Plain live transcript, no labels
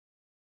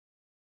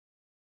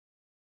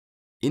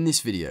In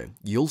this video,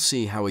 you'll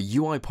see how a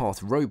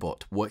UiPath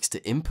robot works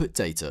to input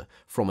data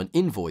from an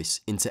invoice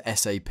into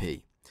SAP.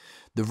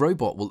 The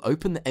robot will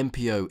open the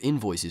MPO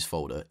invoices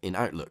folder in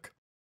Outlook.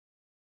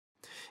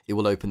 It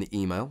will open the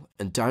email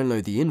and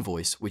download the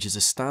invoice, which is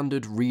a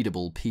standard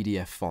readable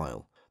PDF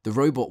file. The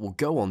robot will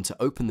go on to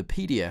open the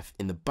PDF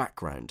in the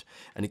background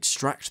and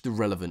extract the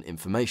relevant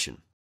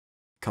information: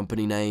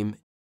 company name,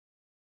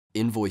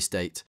 invoice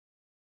date,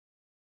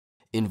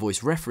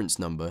 invoice reference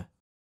number,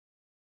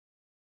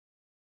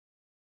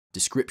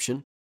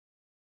 description,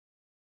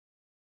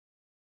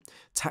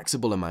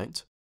 taxable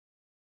amount,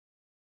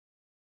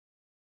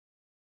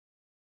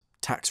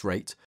 tax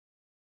rate,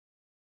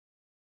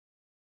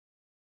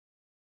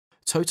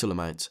 total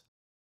amount,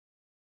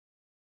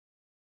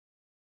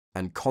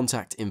 and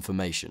contact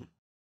information.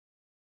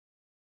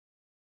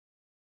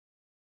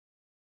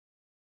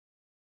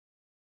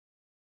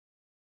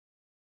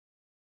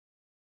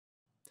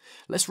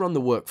 Let's run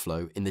the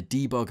workflow in the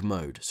debug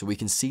mode so we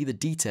can see the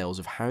details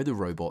of how the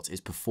robot is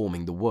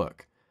performing the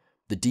work.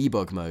 The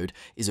debug mode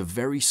is a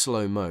very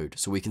slow mode,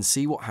 so we can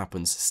see what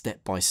happens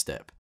step by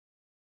step.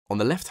 On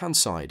the left-hand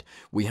side,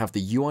 we have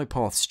the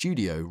UiPath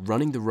Studio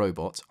running the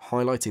robot,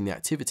 highlighting the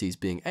activities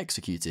being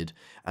executed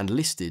and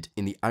listed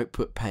in the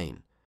output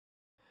pane.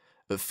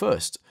 At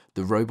first,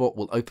 the robot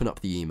will open up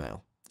the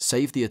email,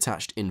 save the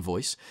attached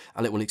invoice,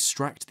 and it will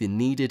extract the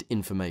needed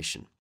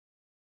information.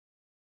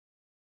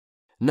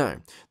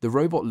 Now, the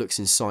robot looks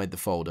inside the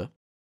folder,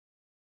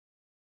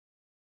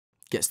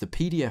 gets the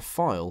PDF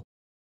file,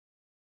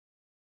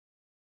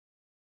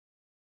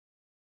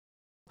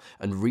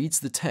 and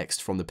reads the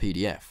text from the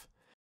PDF.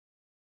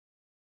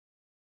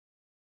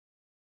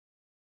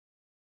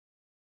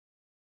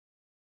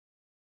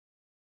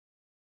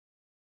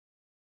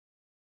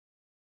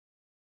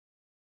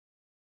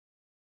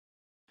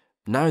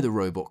 Now the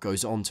robot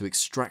goes on to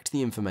extract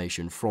the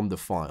information from the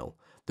file,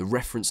 the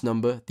reference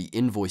number, the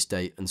invoice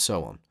date, and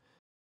so on.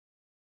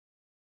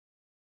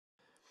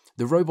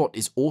 The robot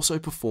is also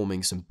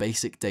performing some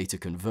basic data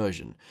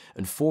conversion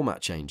and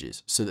format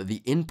changes so that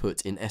the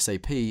input in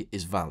SAP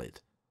is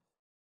valid.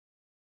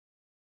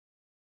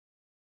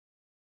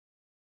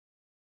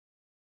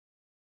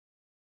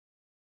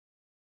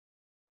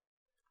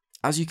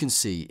 As you can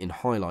see in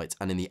highlight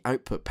and in the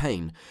output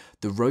pane,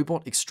 the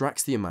robot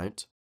extracts the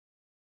amount,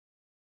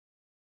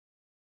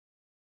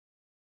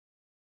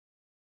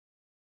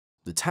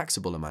 the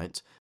taxable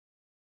amount,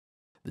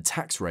 the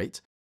tax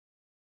rate,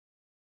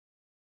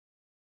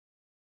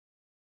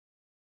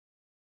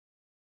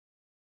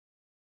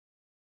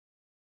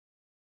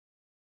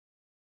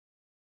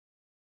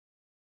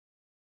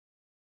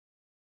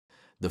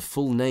 the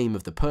full name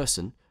of the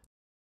person,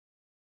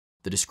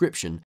 the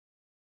description,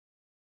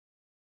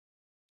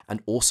 and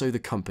also the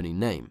company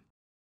name.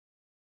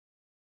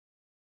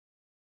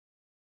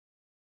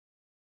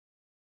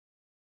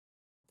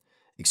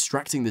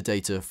 Extracting the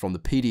data from the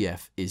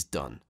PDF is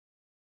done.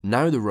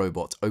 Now the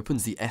robot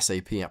opens the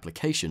SAP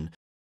application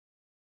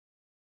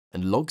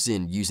and logs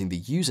in using the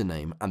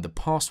username and the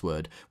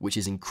password, which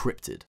is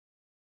encrypted.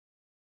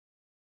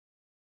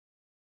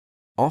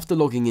 After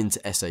logging into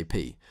SAP,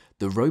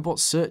 the robot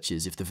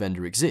searches if the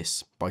vendor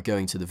exists by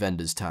going to the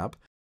Vendors tab,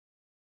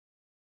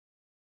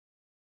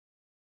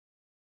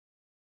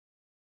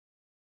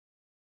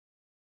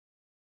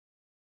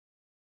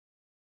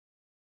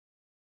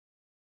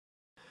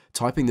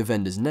 typing the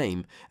vendor's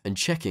name and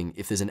checking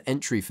if there's an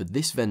entry for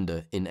this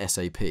vendor in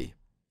SAP.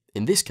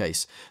 In this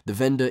case, the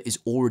vendor is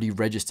already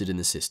registered in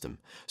the system,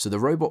 so the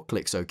robot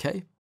clicks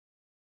OK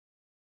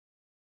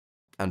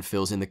and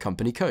fills in the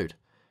company code.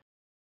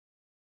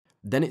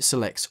 Then it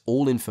selects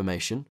all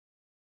information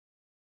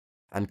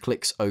and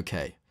clicks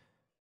OK.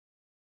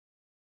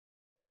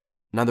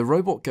 Now the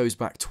robot goes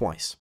back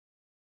twice.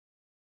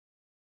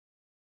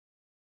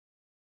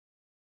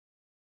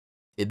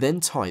 It then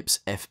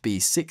types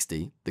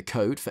FB60, the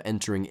code for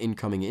entering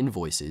incoming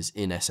invoices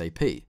in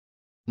SAP.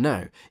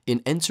 Now,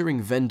 in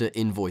entering vendor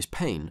invoice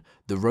pane,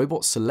 the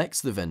robot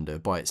selects the vendor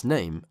by its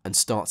name and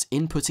starts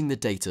inputting the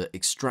data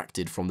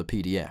extracted from the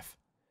PDF.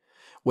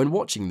 When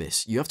watching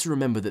this, you have to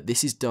remember that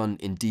this is done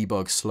in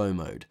debug slow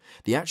mode.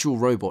 The actual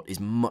robot is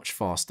much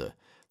faster,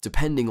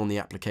 depending on the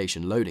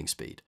application loading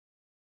speed.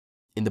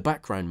 In the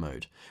background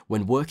mode,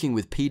 when working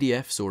with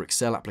PDFs or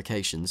Excel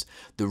applications,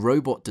 the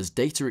robot does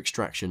data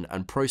extraction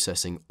and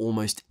processing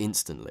almost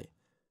instantly.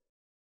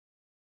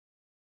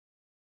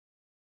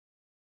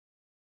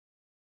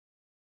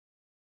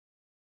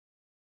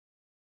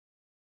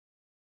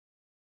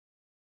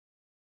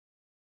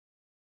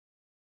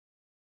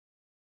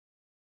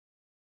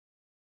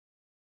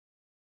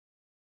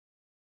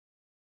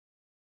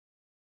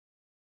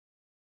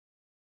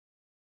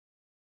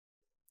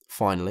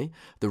 Finally,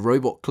 the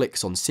robot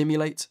clicks on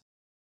Simulate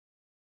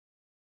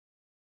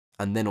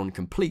and then on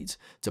Complete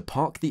to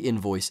park the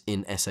invoice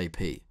in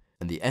SAP,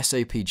 and the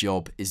SAP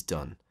job is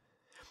done.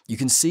 You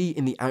can see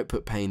in the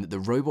output pane that the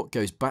robot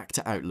goes back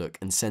to Outlook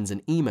and sends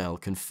an email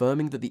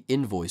confirming that the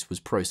invoice was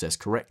processed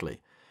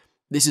correctly.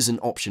 This is an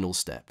optional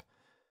step.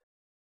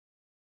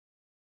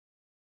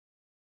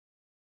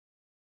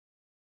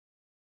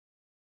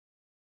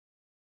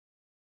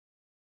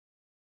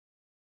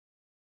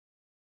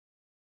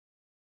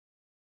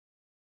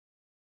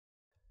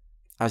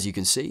 As you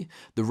can see,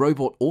 the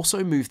robot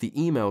also moved the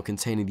email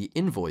containing the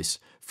invoice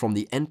from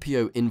the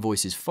NPO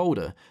invoices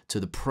folder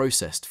to the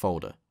processed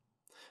folder.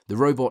 The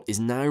robot is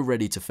now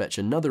ready to fetch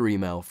another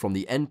email from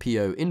the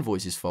NPO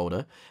invoices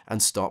folder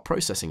and start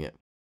processing it.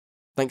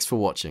 Thanks for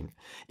watching.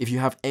 If you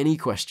have any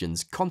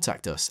questions,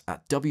 contact us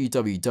at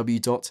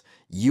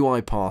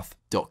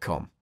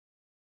www.uipath.com.